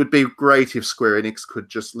yeah, it would be great if Square Enix could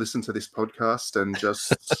just listen to this podcast and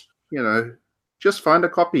just, just find a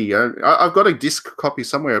copy. I've got a disc copy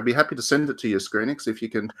somewhere. I'd be happy to send it to you, Square Enix, if you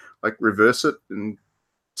can reverse it and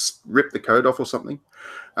rip the code off or something,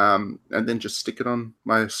 and then just stick it on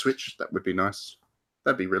my Switch. That would be nice.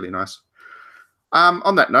 That'd be really nice.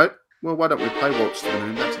 On that note, well, why don't we play Waltz to the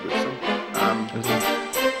Moon? That's a good song.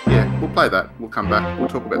 Yeah, we'll play that. We'll come back. We'll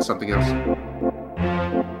talk about something else.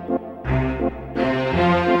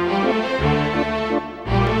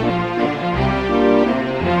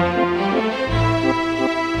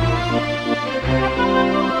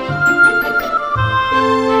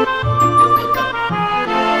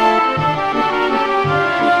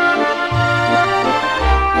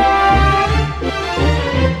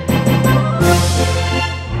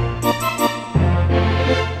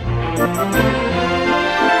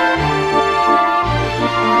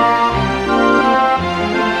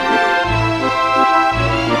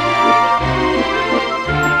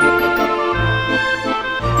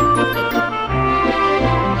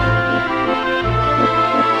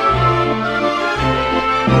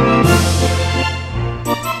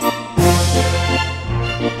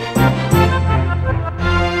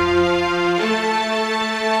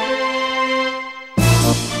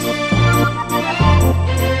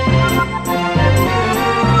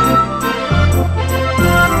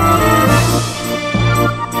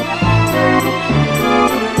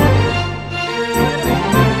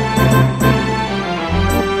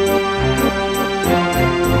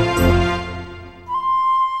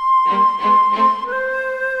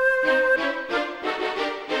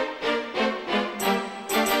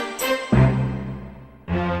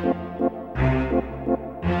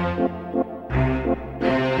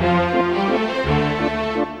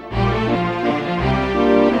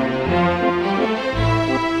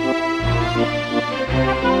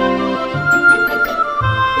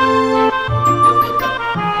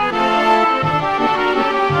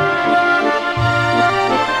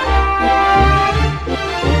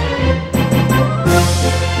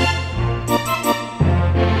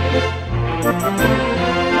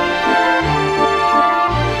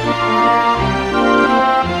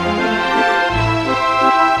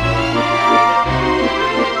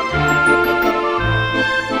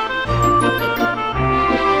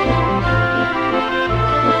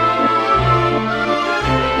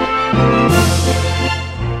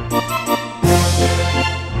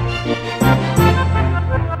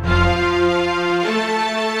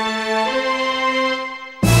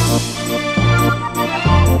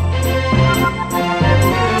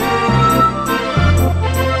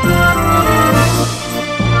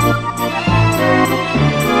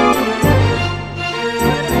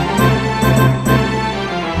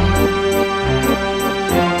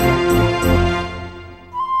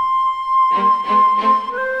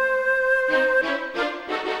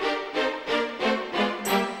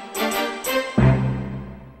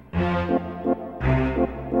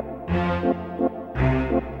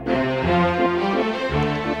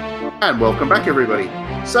 And welcome back, everybody.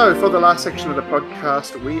 So, for the last section of the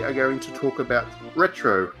podcast, we are going to talk about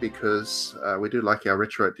retro because we do like our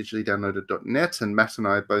retro at digitallydownloaded.net, and Matt and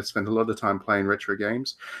I both spend a lot of time playing retro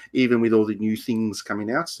games, even with all the new things coming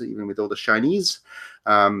out, even with all the shinies.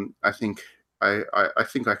 I think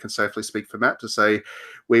I can safely speak for Matt to say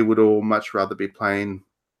we would all much rather be playing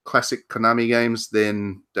classic Konami games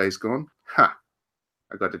than Days Gone. Ha!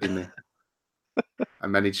 I got it in there. I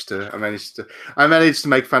managed to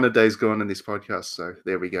make fun of Days Gone in this podcast, so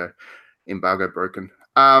there we go. Embargo broken.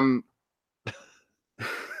 Sony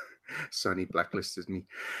blacklisted me.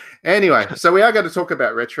 Anyway, so we are going to talk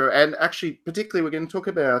about retro, and actually, particularly, we're going to talk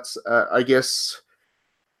about, I guess,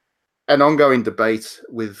 an ongoing debate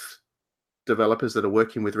with developers that are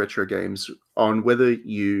working with retro games on whether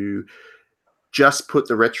you just put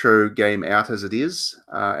the retro game out as it is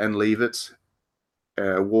and leave it.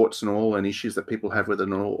 Warts and all and issues that people have with it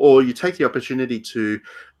and all, or you take the opportunity to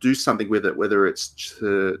do something with it, whether it's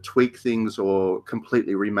to tweak things or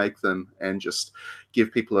completely remake them and just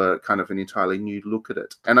give people a kind of an entirely new look at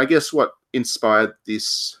it. And I guess what inspired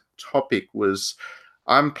this topic was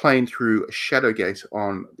I'm playing through Shadowgate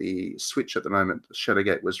on the Switch at the moment.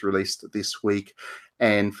 Shadowgate was released this week,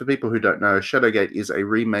 and for people who don't know, Shadowgate is a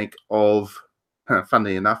remake of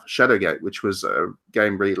funnily enough, Shadowgate, which was a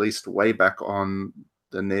game released way back on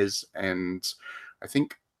the NES, and I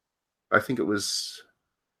think it was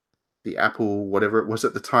the Apple, whatever it was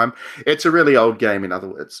at the time. It's a really old game, in other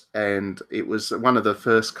words, and it was one of the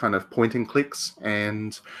first kind of point and clicks,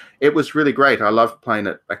 and it was really great. I loved playing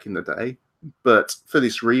it back in the day, but for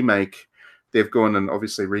this remake, they've gone and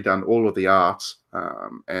obviously redone all of the art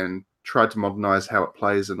and tried to modernize how it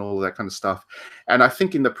plays and all of that kind of stuff. And I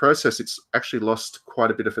think in the process, it's actually lost quite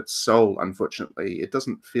a bit of its soul, unfortunately. It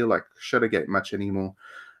doesn't feel like Shadowgate much anymore.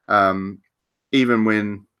 Even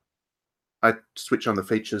when I switch on the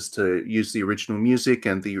features to use the original music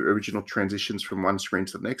and the original transitions from one screen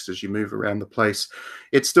to the next as you move around the place,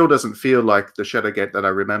 it still doesn't feel like the Shadowgate that I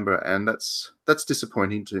remember, and that's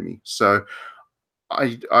disappointing to me. So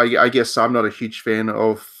I guess I'm not a huge fan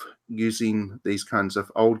of using these kinds of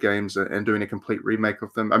old games and doing a complete remake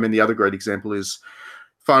of them. I mean, the other great example is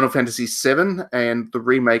Final Fantasy VII, and the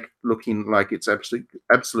remake looking like it's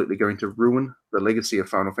absolutely going to ruin the legacy of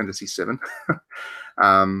Final Fantasy VII,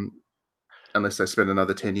 unless they spend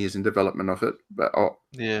another 10 years in development of it. But I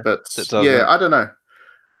don't know.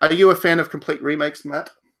 Are you a fan of complete remakes,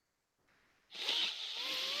 Matt?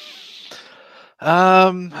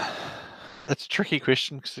 It's a tricky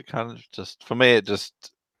question because it kind of just, for me, it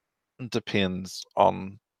just depends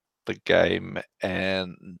on the game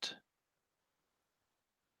and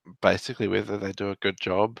basically whether they do a good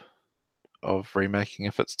job of remaking.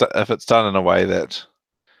 If it's done in a way that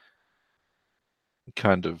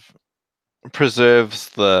kind of preserves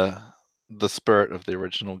the spirit of the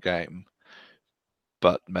original game,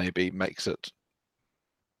 but maybe makes it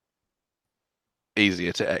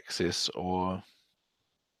easier to access or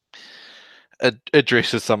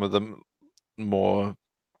addresses some of the more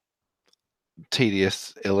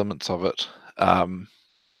tedious elements of it. I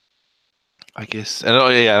guess, and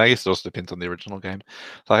I guess it also depends on the original game.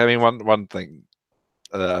 Like, I mean, one thing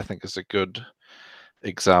that I think is a good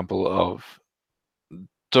example of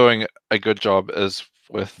doing a good job is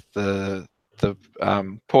with the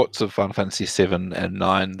ports of Final Fantasy VII and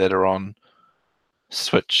 9 that are on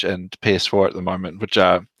Switch and PS4 at the moment, which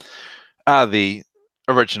are the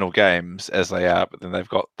original games as they are, but then they've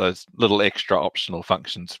got those little extra optional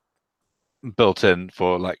functions built in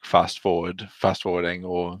for like fast forwarding,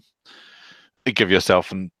 or give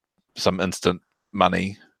yourself some instant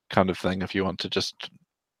money kind of thing if you want to just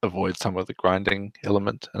avoid some of the grinding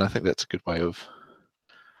element. And I think that's a good way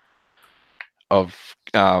of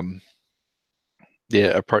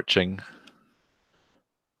approaching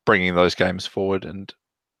bringing those games forward and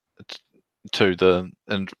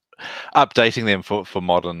updating them for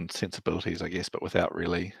modern sensibilities, I guess, but without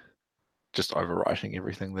really just overwriting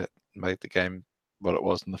everything that made the game what it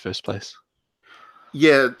was in the first place.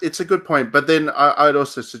 Yeah, it's a good point. But then I'd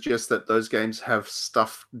also suggest that those games have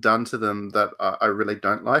stuff done to them that I really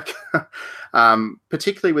don't like,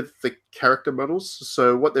 particularly with the character models.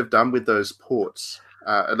 So what they've done with those ports,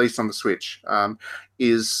 at least on the Switch,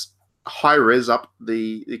 is high res up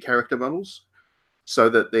the character models so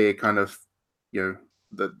that they're kind of,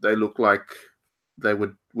 that they look like they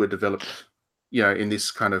were developed, in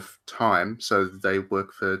this kind of time. So they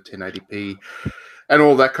work for 1080p. And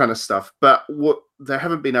all that kind of stuff. But what they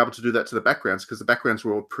haven't been able to do that to the backgrounds because the backgrounds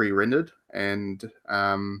were all pre-rendered. And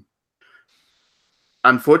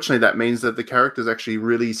unfortunately, that means that the characters actually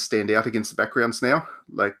really stand out against the backgrounds now.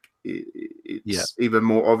 Like, It's even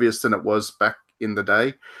more obvious than it was back in the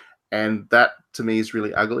day. And that, to me, is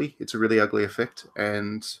really ugly. It's a really ugly effect.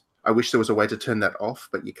 And I wish there was a way to turn that off,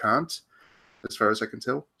 but you can't, as far as I can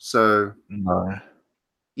tell. So, no.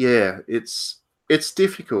 Yeah, it's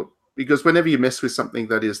difficult because whenever you mess with something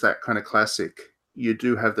that is that kind of classic, you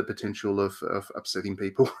do have the potential of upsetting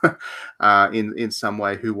people in some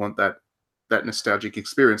way who want that nostalgic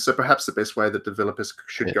experience. So perhaps the best way that developers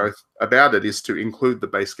should go about it is to include the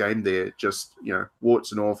base game there, just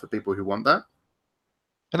warts and all for people who want that.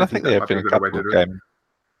 And I think there have been a couple of games.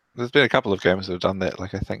 There's been a couple of games that have done that.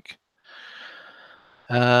 Like I think,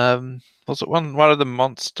 was it one of the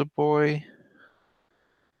Monster Boy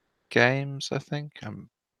games? I think I'm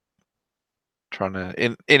trying to.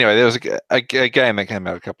 Anyway, there was a game that came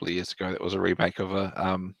out a couple of years ago that was a remake of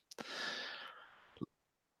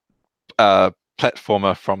a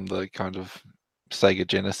platformer from the kind of Sega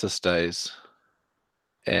Genesis days,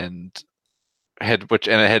 and it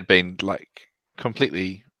had been like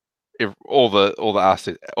completely all the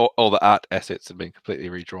art assets had been completely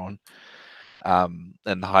redrawn, and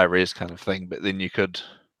the high res kind of thing. But then it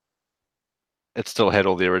still had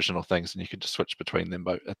all the original things, and you could just switch between them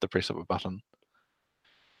both at the press of a button.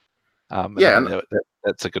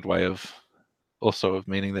 That's a good way of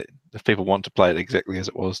meaning that if people want to play it exactly as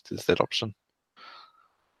it was, there's that option.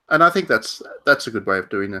 And I think that's a good way of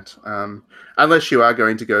doing it. Unless you are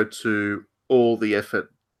going to go to all the effort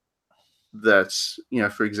that,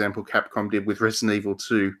 for example, Capcom did with Resident Evil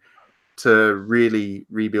 2 to really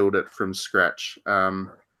rebuild it from scratch.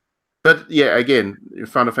 But yeah, again,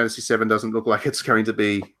 Final Fantasy VII doesn't look like it's going to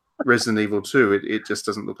be Resident Evil 2. It just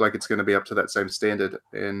doesn't look like it's going to be up to that same standard.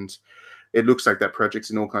 And it looks like that project's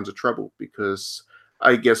in all kinds of trouble because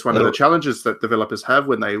I guess one of the challenges that developers have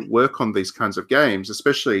when they work on these kinds of games,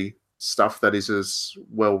 especially stuff that is as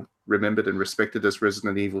well remembered and respected as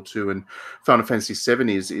Resident Evil 2 and Final Fantasy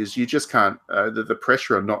VII is you just can't, the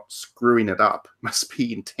pressure of not screwing it up must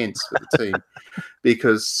be intense for the team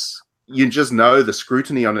because you just know the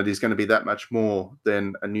scrutiny on it is going to be that much more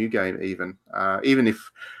than a new game even. Even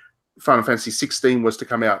if Final Fantasy 16 was to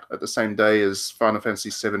come out at the same day as Final Fantasy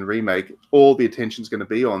VII Remake, all the attention is going to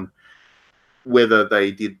be on whether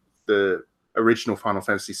they did the original Final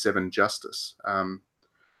Fantasy VII justice.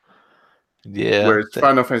 Whereas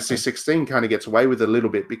Final Fantasy 16 kind of gets away with it a little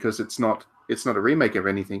bit because it's not a remake of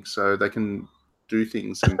anything, so they can do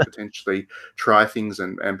things and potentially try things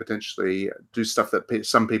and potentially do stuff that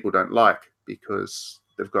some people don't like because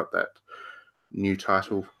they've got that new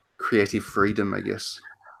title, creative freedom, I guess.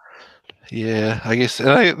 Yeah, I guess, and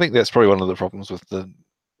I think that's probably one of the problems with the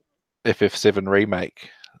FF7 remake.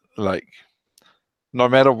 Like, no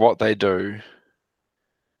matter what they do,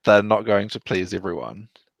 they're not going to please everyone,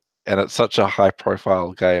 and it's such a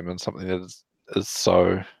high-profile game and something that is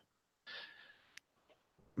so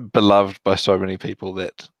beloved by so many people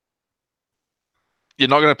that you're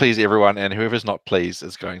not going to please everyone, and whoever's not pleased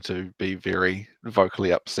is going to be very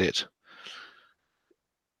vocally upset.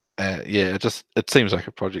 It seems like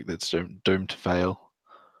a project that's doomed to fail.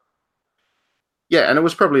 Yeah, and it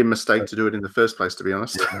was probably a mistake to do it in the first place, to be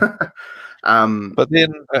honest. But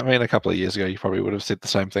then, I mean, a couple of years ago, you probably would have said the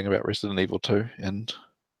same thing about Resident Evil 2, and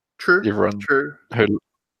everyone who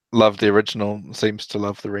loved the original seems to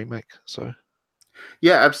love the remake. So,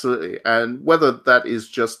 yeah, absolutely. And whether that is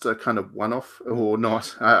just a kind of one-off or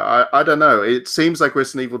not, I don't know. It seems like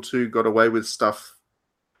Resident Evil 2 got away with stuff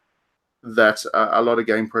that a lot of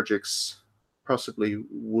game projects possibly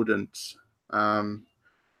wouldn't.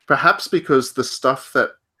 Perhaps because the stuff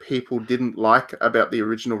that people didn't like about the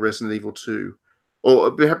original Resident Evil 2,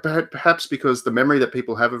 or perhaps because the memory that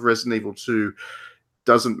people have of Resident Evil 2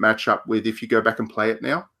 doesn't match up with if you go back and play it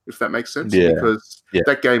now, if that makes sense. Yeah. Because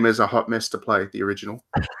that game is a hot mess to play, the original.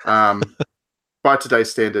 By today's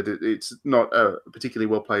standard, it's not a particularly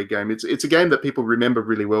well-played game. It's a game that people remember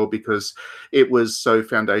really well because it was so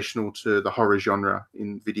foundational to the horror genre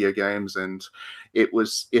in video games, and it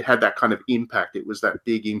had that kind of impact. It was that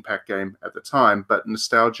big impact game at the time, but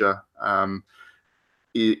nostalgia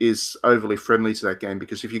is overly friendly to that game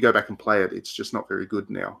because if you go back and play it, it's just not very good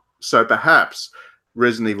now. So perhaps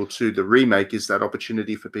Resident Evil 2, the remake, is that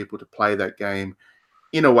opportunity for people to play that game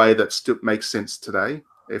in a way that still makes sense today,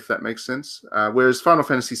 if that makes sense. Whereas Final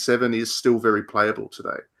Fantasy VII is still very playable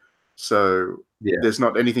today. So there's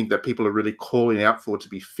not anything that people are really calling out for to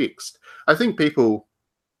be fixed. I think people,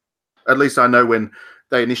 at least I know when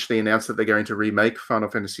they initially announced that they're going to remake Final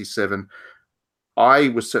Fantasy VII, I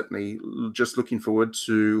was certainly just looking forward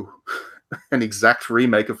to an exact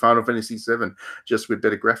remake of Final Fantasy VII, just with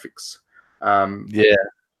better graphics.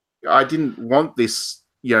 I didn't want this,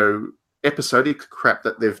 episodic crap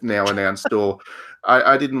that they've now announced, or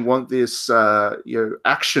I didn't want this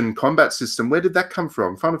action combat system. Where did that come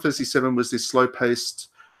from? Final Fantasy VII was this slow-paced,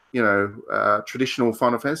 traditional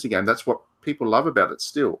Final Fantasy game. That's what people love about it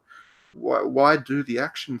still. Why do the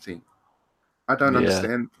action thing? I don't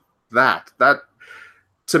understand that.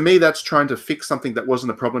 To me, that's trying to fix something that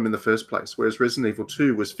wasn't a problem in the first place, whereas Resident Evil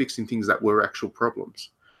 2 was fixing things that were actual problems.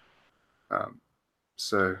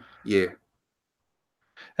 So, yeah.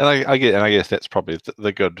 And I guess that's probably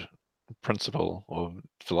the good principle or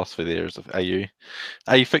philosophy there is, are you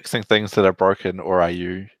fixing things that are broken, or are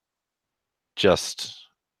you just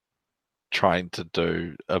trying to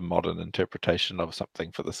do a modern interpretation of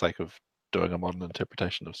something for the sake of doing a modern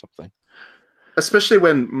interpretation of something? Especially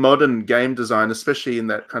when modern game design, especially in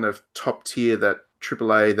that kind of top tier, that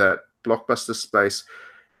AAA, that blockbuster space,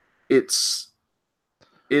 it's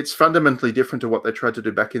fundamentally different to what they tried to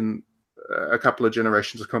do back in a couple of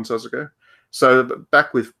generations of consoles ago. So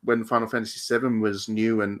back with when Final Fantasy VII was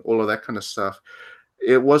new and all of that kind of stuff,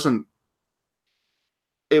 it wasn't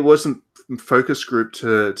focus group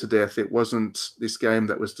to death. It wasn't this game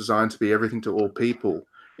that was designed to be everything to all people.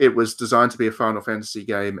 It was designed to be a Final Fantasy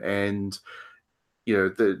game, and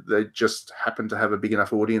they just happened to have a big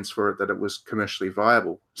enough audience for it that it was commercially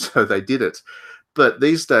viable, so they did it. But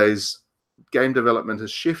these days, game development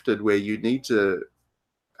has shifted where you need to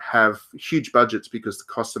have huge budgets because the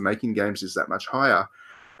cost of making games is that much higher,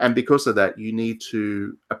 and because of that, you need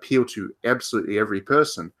to appeal to absolutely every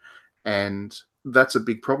person, and that's a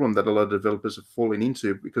big problem that a lot of developers have fallen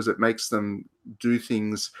into, because it makes them do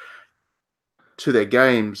things to their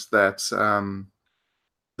games that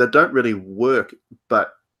that don't really work,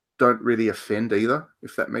 but don't really offend either,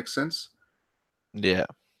 if that makes sense. Yeah.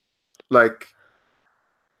 Like,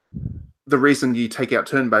 the reason you take out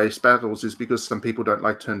turn-based battles is because some people don't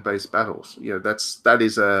like turn-based battles. That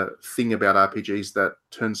is a thing about RPGs that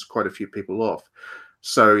turns quite a few people off.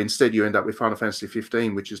 So instead, you end up with Final Fantasy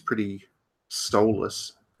 15, which is pretty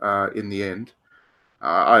soulless in the end.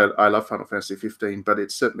 I love Final Fantasy 15, but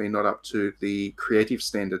it's certainly not up to the creative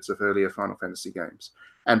standards of earlier Final Fantasy games.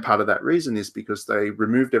 And part of that reason is because they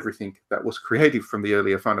removed everything that was creative from the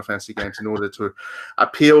earlier Final Fantasy games in order to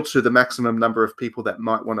appeal to the maximum number of people that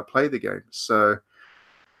might want to play the game. So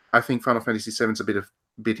I think Final Fantasy VII is a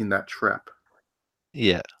bit in that trap.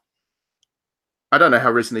 Yeah. I don't know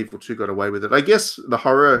how Resident Evil 2 got away with it. I guess the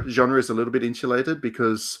horror genre is a little bit insulated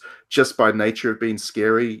because just by nature of being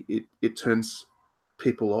scary, it turns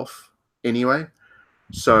people off anyway.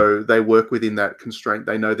 So they work within that constraint.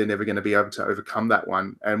 They know they're never going to be able to overcome that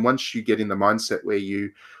one. And once you get in the mindset where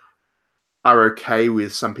you are okay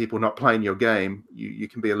with some people not playing your game, you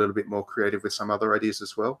can be a little bit more creative with some other ideas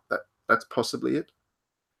as well. That's possibly it.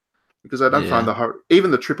 Because I don't find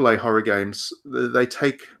even the AAA horror games, they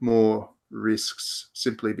take more risks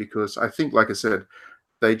simply because I think, like I said,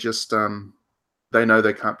 they just they know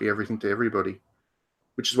they can't be everything to everybody,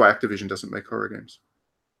 which is why Activision doesn't make horror games.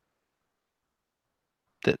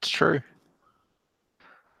 That's true.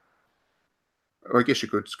 I guess you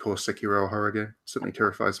could call Sekiro a horror game. It certainly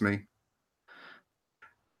terrifies me.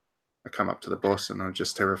 I come up to the boss and I'm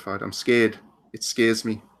just terrified. I'm scared. It scares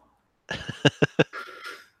me.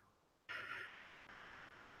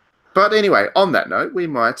 But anyway, on that note, we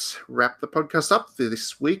might wrap the podcast up for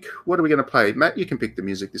this week. What are we going to play? Matt, you can pick the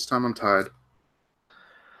music this time. I'm tired.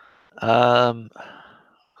 God.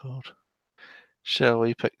 Shall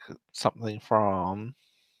we pick something from...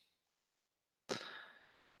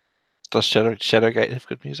 Does Shadowgate have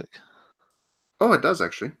good music? Oh, it does,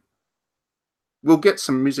 actually. We'll get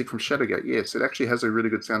some music from Shadowgate. Yes, it actually has a really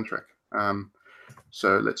good soundtrack.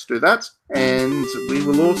 So let's do that. And we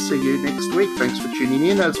will all see you next week. Thanks for tuning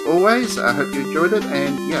in, as always. I hope you enjoyed it.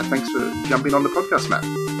 And yeah, thanks for jumping on the podcast,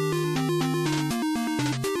 Matt.